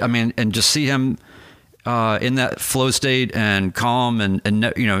that, right? I mean, and just see him in that flow state and calm and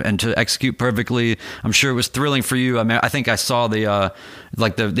you know, and to execute perfectly. I'm sure it was thrilling for you. I mean, I think I saw they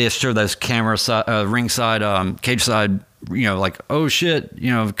showed those camera ringside, cage side, you know, like, oh shit, you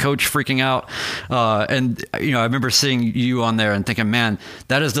know, coach freaking out. And, you know, I remember seeing you on there and thinking, man,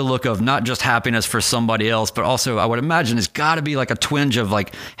 that is the look of not just happiness for somebody else, but also I would imagine it's got to be like a twinge of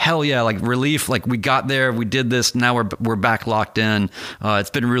like, hell yeah, like relief. Like we got there, we did this. Now we're back locked in.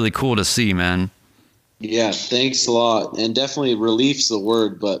 It's been really cool to see, man. Yeah, thanks a lot. And definitely relief's the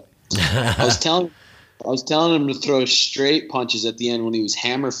word, but I was telling him to throw straight punches at the end when he was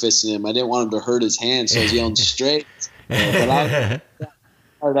hammer fisting him. I didn't want him to hurt his hand, so I was yelling straight. But I was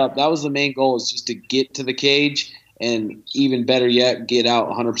hard up. That was the main goal, is just to get to the cage and even better yet, get out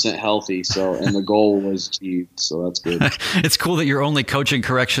 100% healthy. So, and the goal was achieved. So that's good. It's cool that your only coaching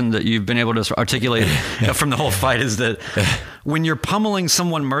correction that you've been able to articulate from the whole fight is that when you're pummeling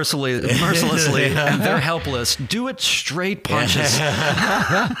someone mercilessly and they're helpless, do it straight punches.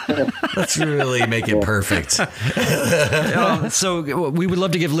 Let's really make it perfect. So we would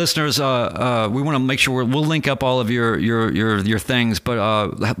love to give listeners. We want to make sure we'll link up all of your things,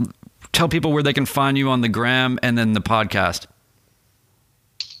 but tell people where they can find you on the gram and then the podcast.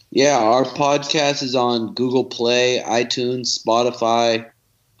 Yeah, our podcast is on Google Play, iTunes, Spotify,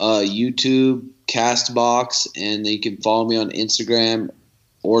 YouTube, Castbox, and you can follow me on Instagram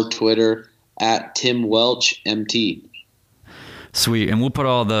or Twitter at Tim Welch MT. Sweet, and we'll put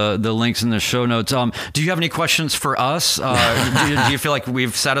all the links in the show notes. Do you have any questions for us? Do you feel like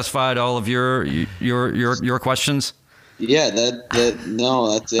we've satisfied all of your questions? Yeah,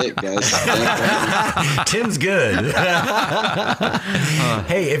 no, that's it, guys. Tim's good.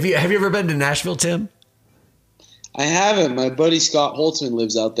 Hey, have you ever been to Nashville, Tim? I haven't. My buddy Scott Holtzman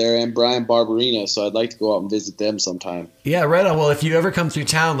lives out there, and Brian Barberino, so I'd like to go out and visit them sometime. Yeah, right on. Well, if you ever come through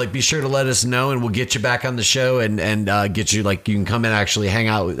town, like, be sure to let us know, and we'll get you back on the show and get you, like, you can come and actually hang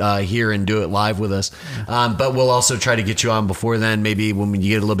out here and do it live with us. But we'll also try to get you on before then, maybe when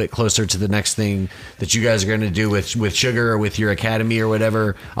you get a little bit closer to the next thing that you guys are going to do with Sugar or with your academy or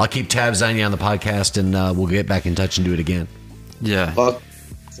whatever. I'll keep tabs on you on the podcast, and we'll get back in touch and do it again. Yeah.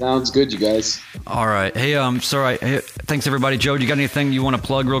 Sounds good, you guys. All right. Hey, sorry. Hey, thanks, everybody. Joe, do you got anything you want to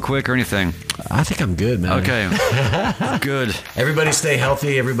plug real quick or anything? I think I'm good, man. Okay. Good. Everybody stay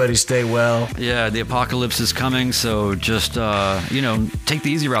healthy. Everybody stay well. Yeah, the apocalypse is coming, so just, take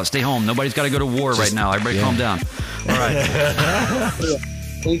the easy route. Stay home. Nobody's got to go to war right now. Everybody calm down. All right.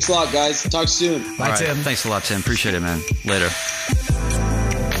 Thanks a lot, guys. Talk soon. Bye, Tim. Thanks a lot, Tim. Appreciate it, man. Later.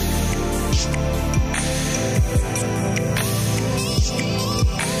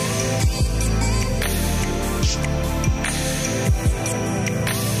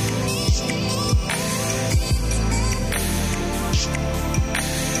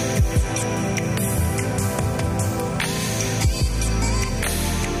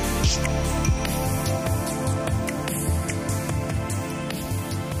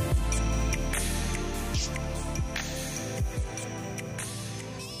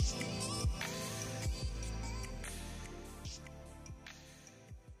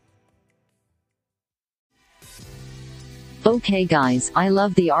 Okay guys, I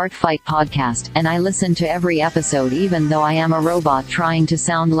love the Art Fight podcast, and I listen to every episode even though I am a robot trying to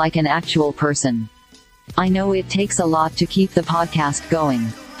sound like an actual person. I know it takes a lot to keep the podcast going.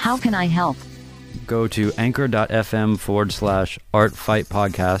 How can I help? Go to anchor.fm/Art Fight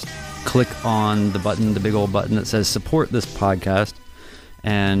Podcast. Click on the button, the big old button that says support this podcast.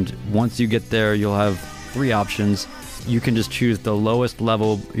 And once you get there, you'll have 3 options. You can just choose the lowest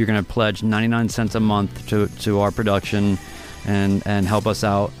level. You're going to pledge 99 cents a month to our production and help us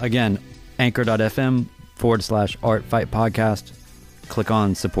out. Again, anchor.fm/Art Fight Podcast. Click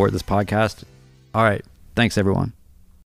on support this podcast. All right. Thanks, everyone.